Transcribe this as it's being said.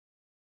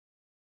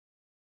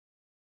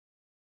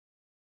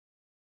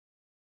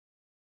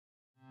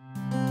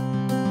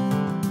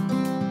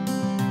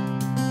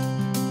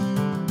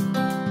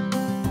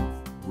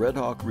Red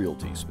Hawk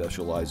Realty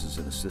specializes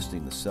in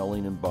assisting the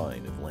selling and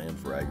buying of land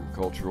for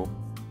agricultural,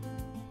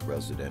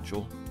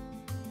 residential,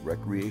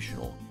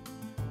 recreational,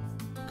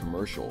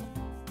 commercial,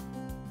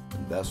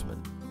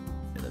 investment,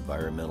 and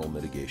environmental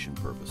mitigation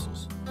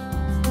purposes.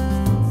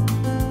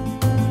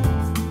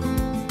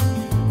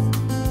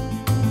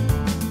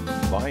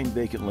 Buying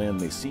vacant land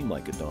may seem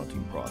like a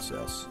daunting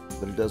process,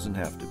 but it doesn't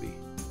have to be.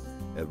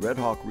 At Red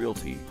Hawk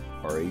Realty,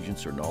 our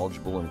agents are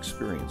knowledgeable and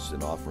experienced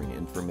in offering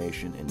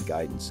information and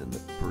guidance in the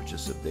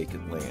purchase of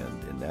vacant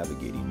land and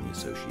navigating the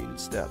associated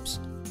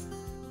steps.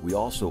 We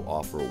also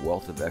offer a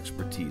wealth of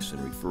expertise and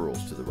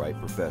referrals to the right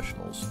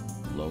professionals,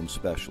 loan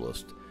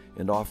specialists,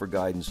 and offer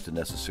guidance to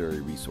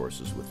necessary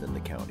resources within the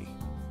county.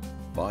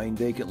 Buying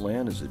vacant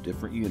land is a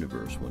different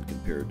universe when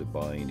compared to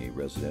buying a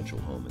residential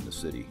home in the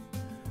city.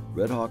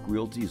 Red Hawk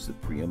Realty is the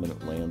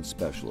preeminent land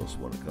specialist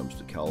when it comes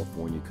to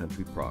California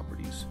country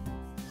properties.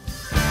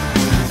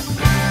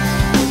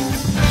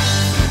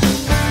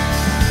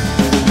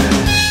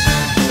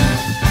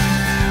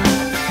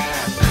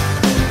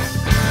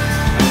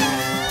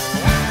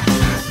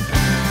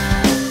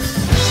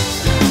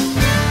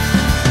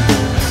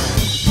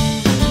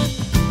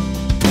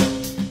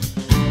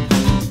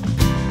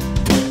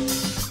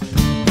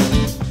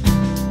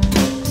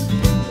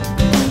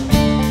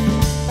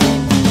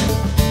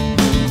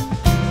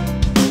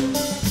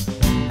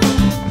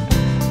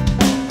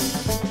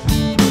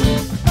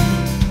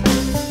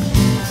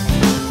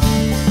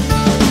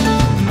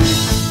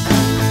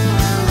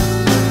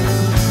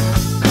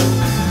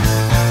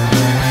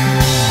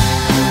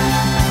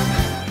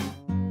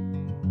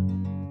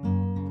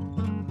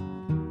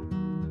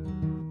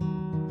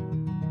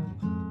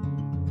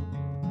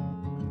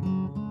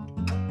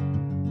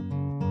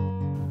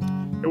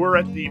 We're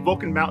at the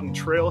Vulcan Mountain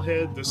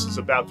Trailhead. This is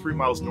about 3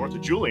 miles north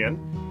of Julian.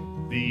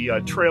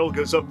 The trail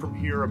goes up from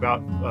here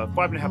about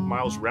 5.5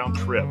 miles round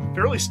trip.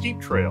 Fairly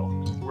steep trail.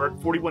 We're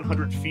at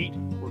 4,100 feet.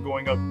 We're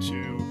going up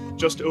to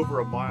just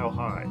over a mile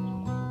high.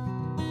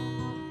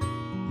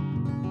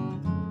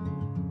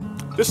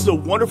 This is a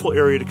wonderful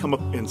area to come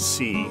up and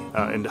see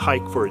and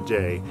hike for a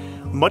day.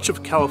 Much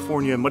of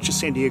California, much of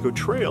San Diego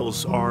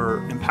trails are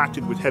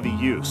impacted with heavy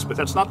use, but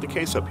that's not the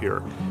case up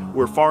here.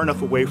 We're far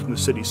enough away from the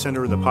city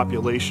center and the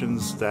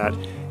populations that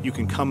you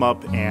can come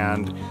up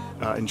and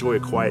enjoy a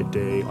quiet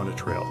day on a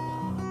trail.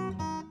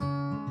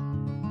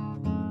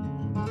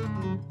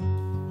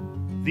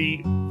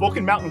 The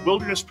Vulcan Mountain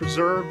Wilderness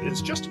Preserve is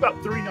just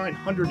about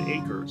 3,900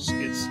 acres.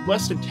 It's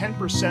less than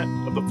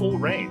 10% of the full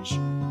range.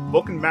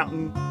 Vulcan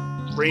Mountain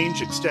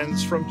range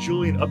extends from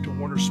Julian up to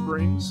Warner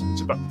Springs.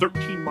 It's about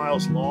 13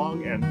 miles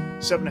long and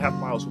 7.5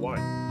 miles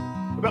wide.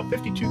 About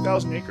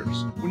 52,000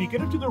 acres. When you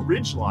get up to the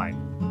ridge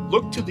line,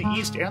 look to the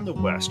east and the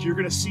west. You're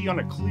going to see on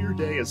a clear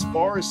day as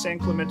far as San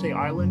Clemente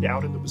Island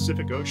out in the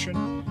Pacific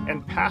Ocean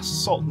and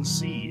past Salton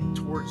Sea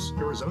towards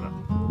Arizona.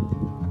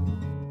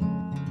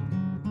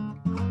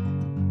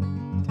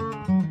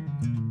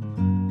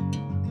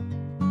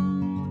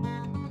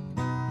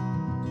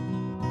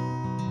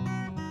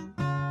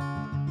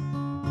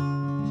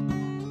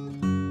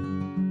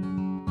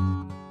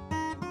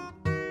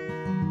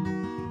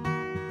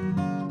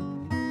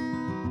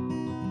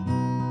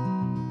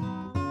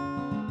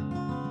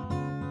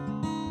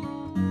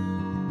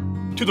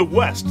 To the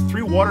west,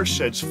 3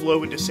 watersheds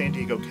flow into San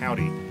Diego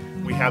County.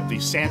 We have the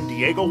San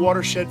Diego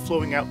watershed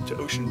flowing out to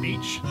Ocean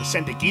Beach, the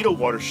San Diego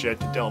watershed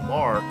to Del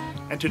Mar,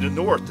 and to the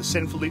north, the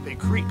San Felipe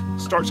Creek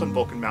starts on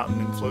Vulcan Mountain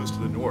and flows to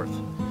the north.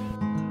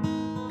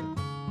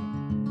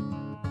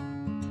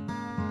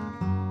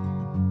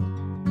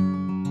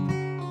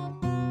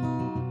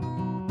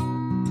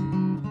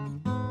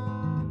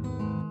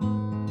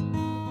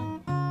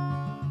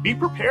 Be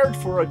prepared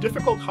for a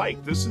difficult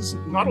hike. This is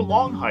not a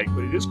long hike,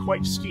 but it is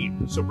quite steep.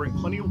 So bring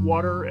plenty of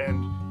water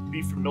and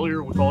be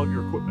familiar with all of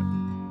your equipment.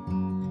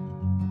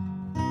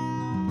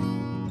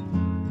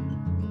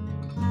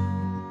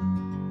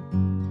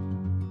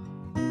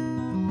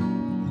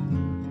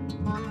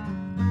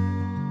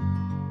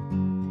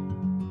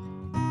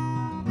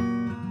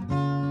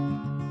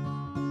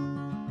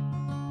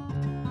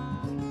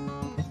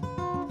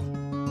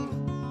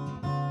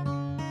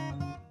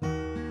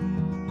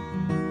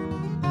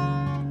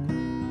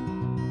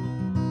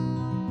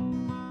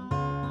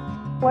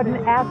 What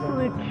an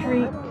absolute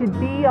treat to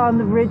be on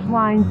the ridge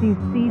lines you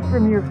see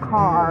from your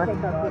car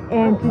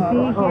and to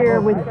be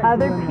here with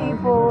other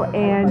people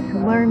and to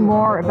learn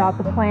more about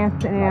the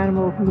plants and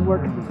animals and the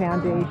work of the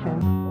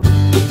foundation.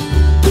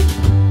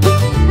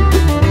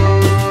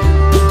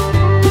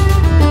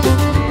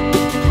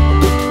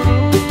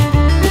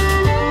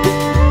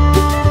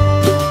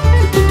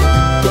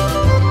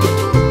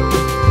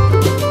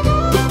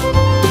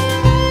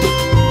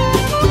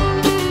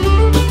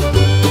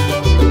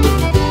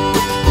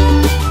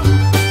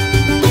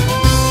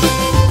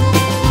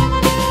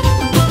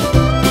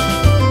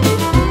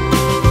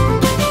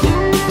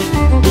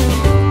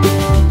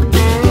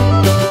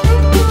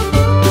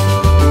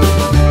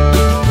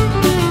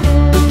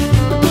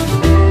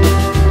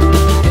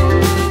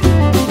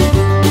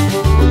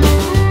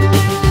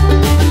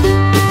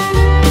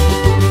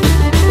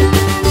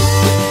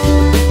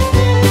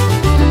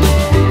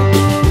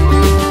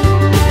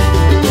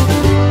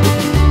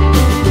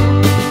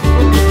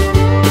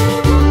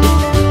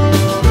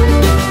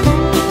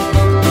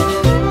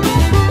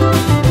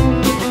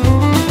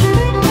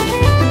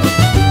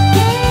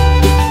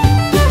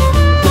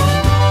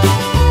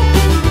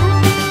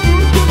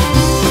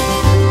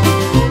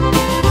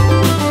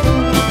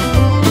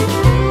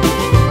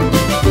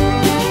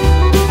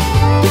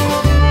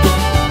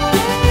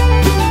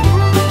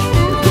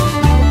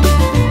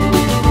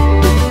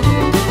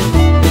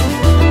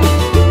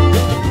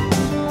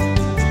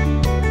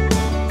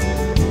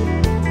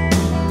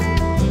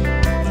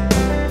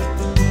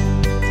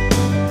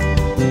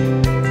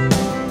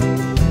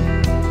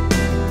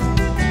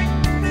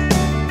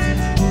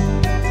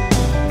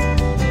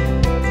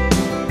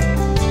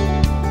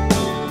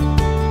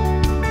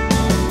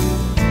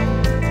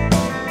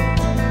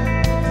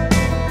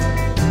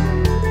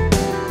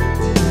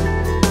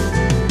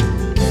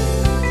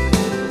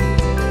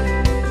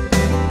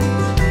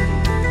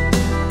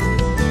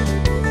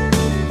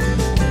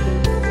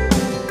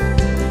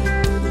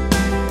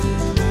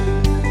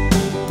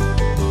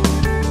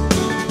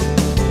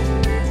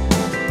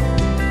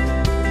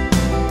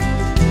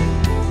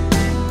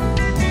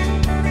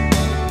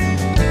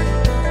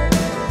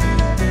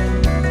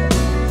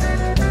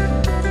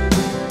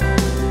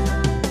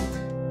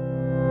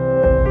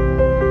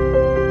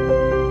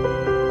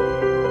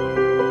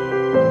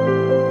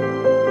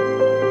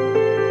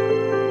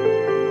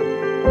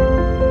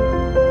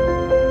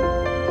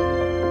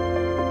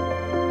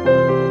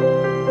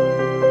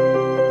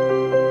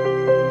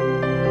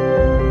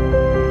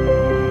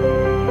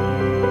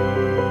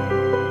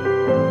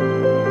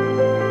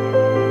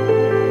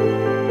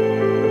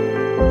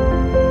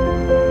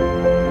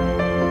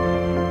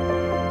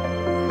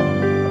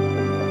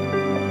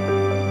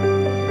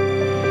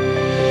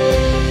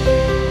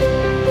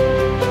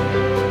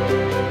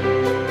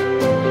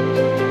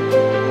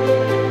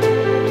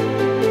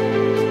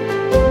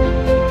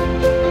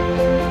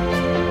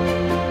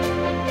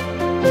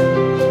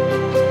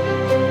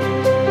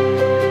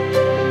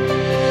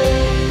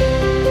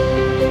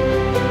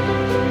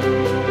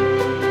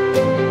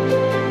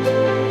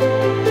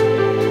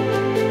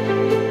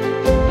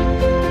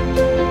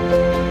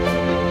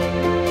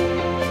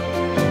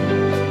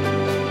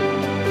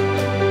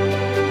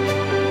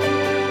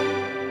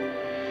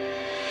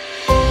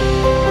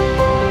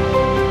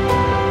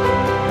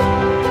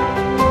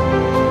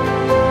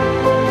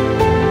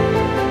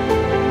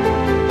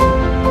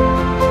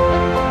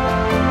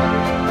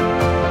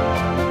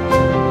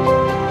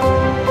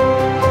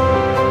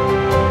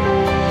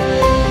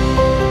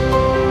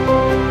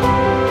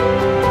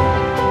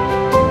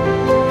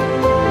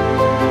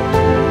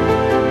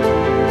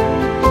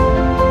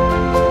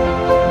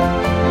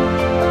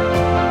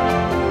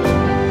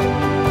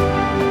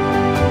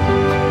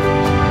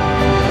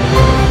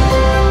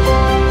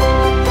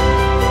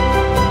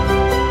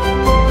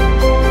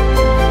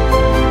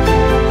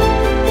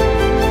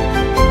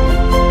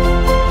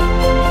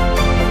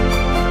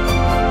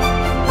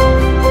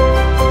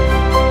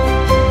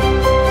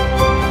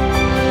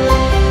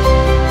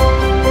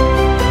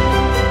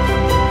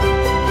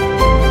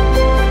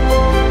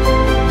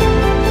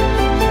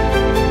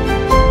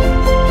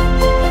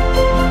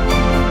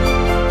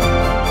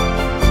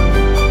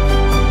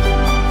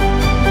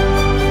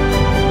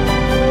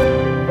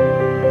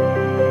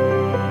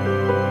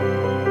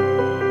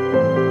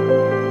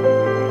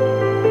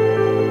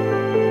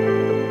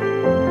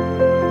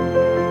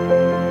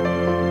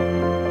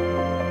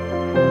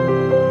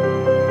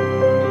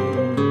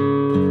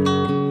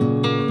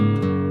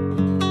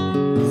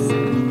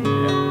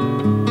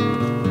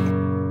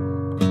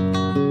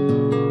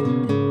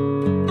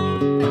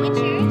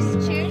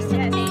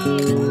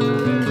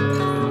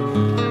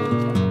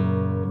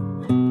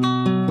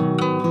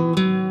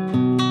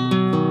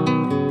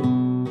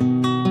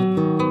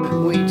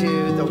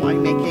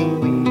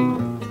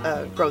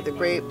 grow the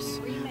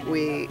grapes.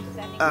 We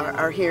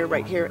are here,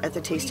 right here at the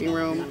tasting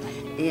room,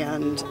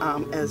 and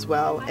as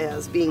well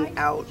as being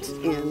out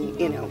in,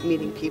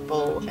 meeting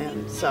people.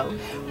 And so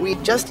we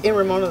just in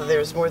Ramona,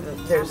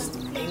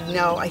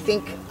 I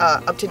think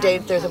up to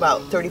date there's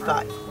about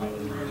 35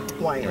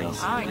 wineries.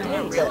 Oh, I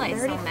didn't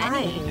realize so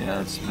many.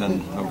 Yeah, it's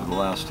been over the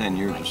last 10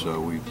 years or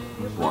so we've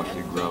watched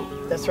it grow.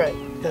 That's right.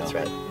 That's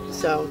right.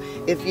 So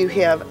if you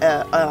have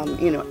a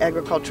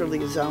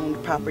agriculturally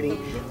zoned property,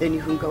 then you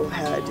can go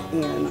ahead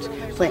and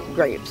plant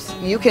grapes.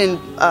 You can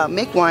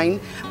make wine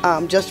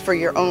just for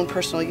your own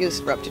personal use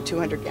for up to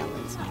 200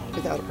 gallons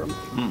without a permit.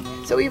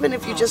 So even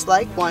if you just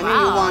like wine and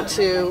you want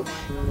to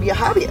be a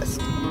hobbyist.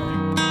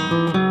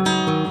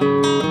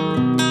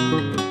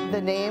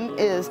 The name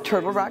is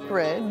Turtle Rock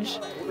Ridge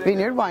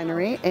Vineyard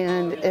Winery,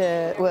 and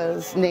it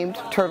was named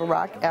Turtle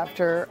Rock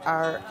after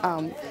our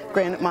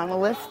granite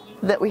monolith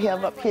that we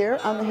have up here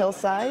on the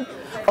hillside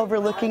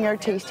overlooking our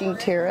tasting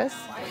terrace.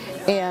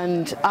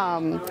 And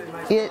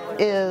it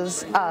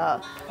is,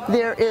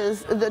 there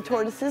is the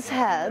tortoise's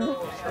head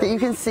that you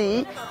can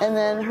see, and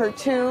then her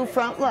two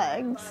front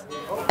legs,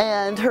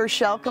 and her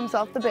shell comes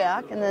off the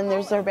back, and then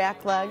there's her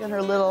back leg and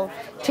her little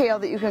tail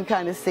that you can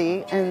kind of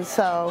see. And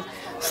so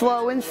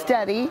slow and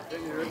steady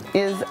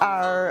is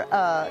our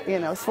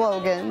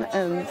slogan.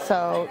 And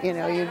so you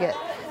get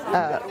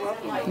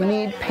you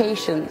need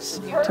patience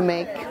to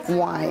make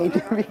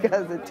wine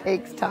because it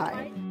takes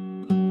time.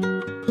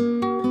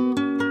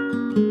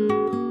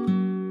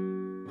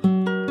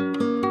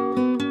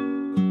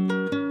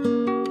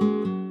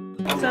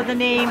 So the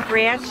name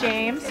Grant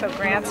James, so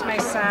Grant's my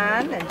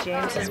son and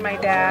James is my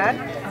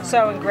dad.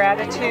 So in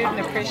gratitude and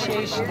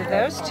appreciation to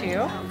those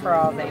two for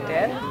all they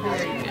did.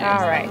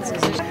 All right,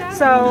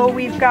 so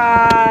we've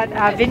got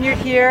a vineyard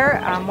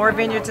here, more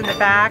vineyards in the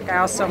back. I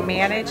also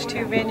manage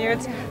 2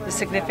 vineyards. The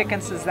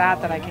significance is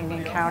that I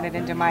can count it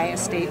into my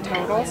estate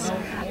totals.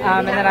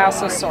 And then I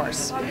also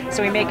source.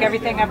 So we make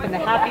everything up in the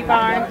Happy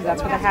Barn, because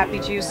that's where the Happy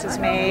Juice is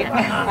made.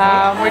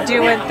 We're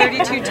doing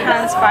 32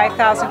 tons,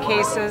 5,000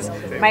 cases,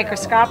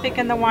 microscopic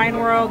in the wine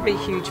world, but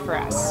huge for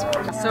us.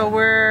 So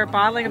we're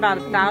bottling about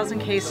 1,000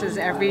 cases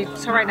every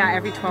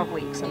 12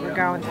 weeks. So we're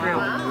going through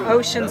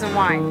oceans of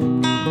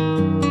wine.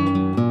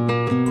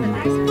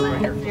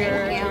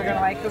 You're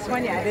gonna like this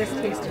one? Yeah, it is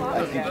tasting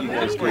really good. You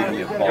guys gave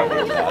me a bottle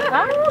of that.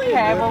 Oh,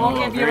 okay, well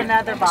we'll give you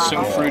another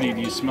bottle. So fruity,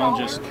 do you smell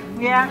just...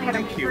 Yeah, kind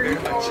of fruit.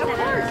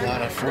 A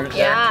lot of fruit.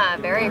 Yeah,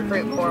 very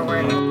fruit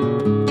forward.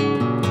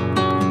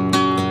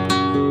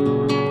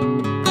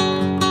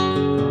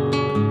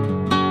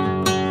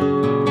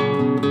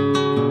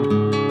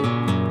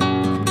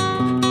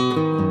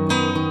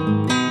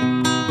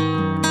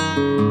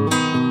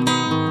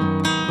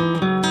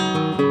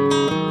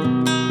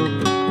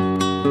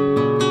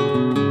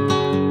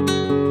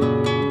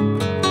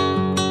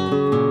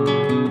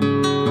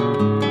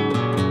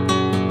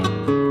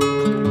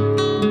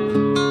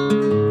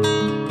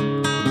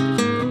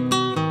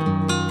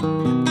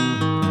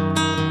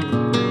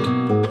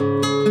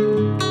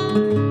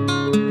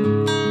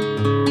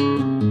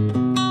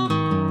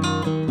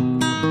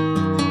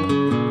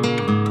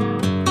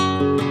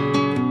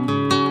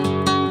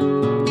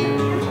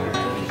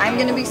 I'm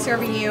going to be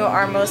serving you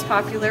our most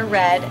popular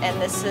red,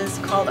 and this is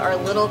called our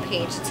Little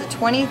Page. It's a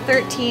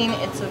 2013,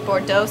 it's a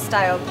Bordeaux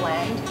style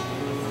blend.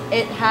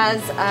 It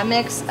has a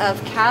mix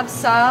of Cab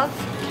Sauv,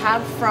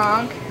 Cab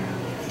Franc,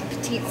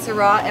 Petit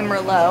Syrah, and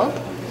Merlot.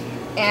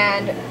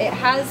 And it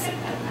has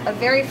a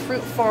very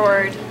fruit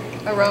forward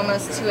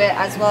aromas to it,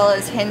 as well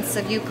as hints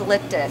of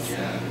eucalyptus.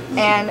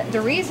 And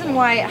the reason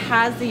why it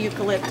has the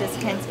eucalyptus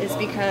hints is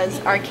because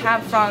our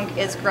Cab Franc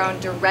is grown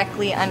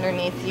directly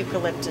underneath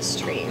eucalyptus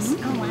trees.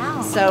 Oh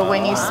wow. So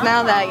when you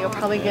smell that, you'll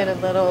probably get a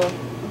little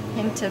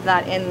hint of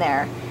that in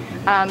there.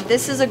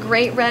 This is a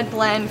great red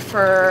blend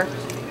for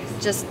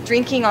just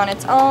drinking on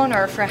its own,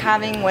 or for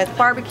having with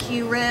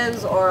barbecue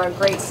ribs or a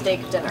great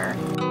steak dinner.